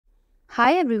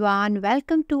Hi everyone,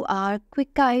 welcome to our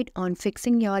quick guide on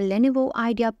fixing your Lenovo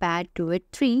Ideapad Duet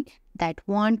 3 that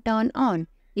won't turn on.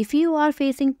 If you are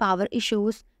facing power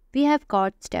issues, we have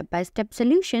got step-by-step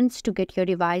solutions to get your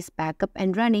device back up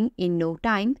and running in no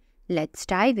time. Let's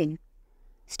dive in.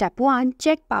 Step 1.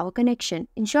 Check power connection.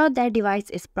 Ensure that device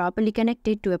is properly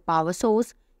connected to a power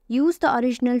source. Use the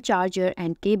original charger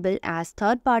and cable as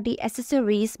third-party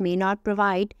accessories may not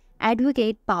provide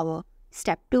adequate power.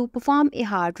 Step 2. Perform a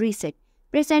hard reset.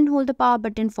 Press and hold the power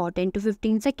button for 10 to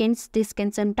 15 seconds. This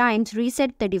can sometimes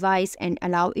reset the device and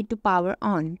allow it to power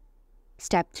on.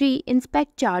 Step 3.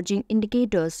 Inspect charging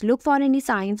indicators. Look for any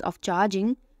signs of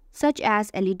charging, such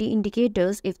as LED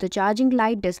indicators. If the charging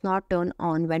light does not turn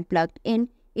on when plugged in,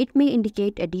 it may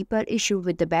indicate a deeper issue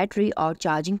with the battery or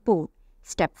charging port.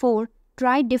 Step 4.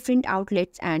 Try different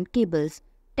outlets and cables.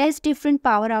 Test different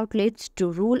power outlets to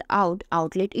rule out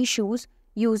outlet issues.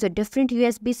 Use a different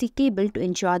USB-C cable to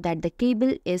ensure that the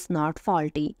cable is not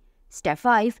faulty. Step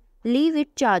 5. Leave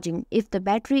it charging. If the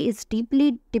battery is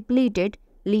deeply depleted,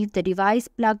 leave the device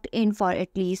plugged in for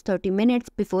at least 30 minutes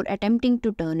before attempting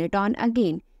to turn it on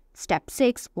again. Step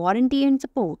 6. Warranty and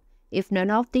support. If none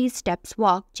of these steps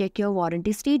work, check your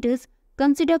warranty status.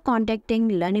 Consider contacting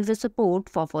Lenovo support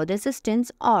for further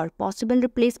assistance or possible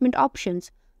replacement options.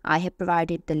 I have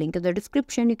provided the link in the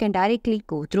description. You can directly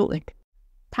go through it.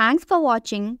 Thanks for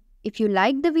watching. If you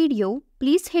liked the video,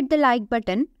 please hit the like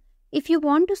button. If you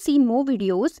want to see more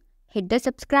videos, hit the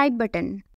subscribe button.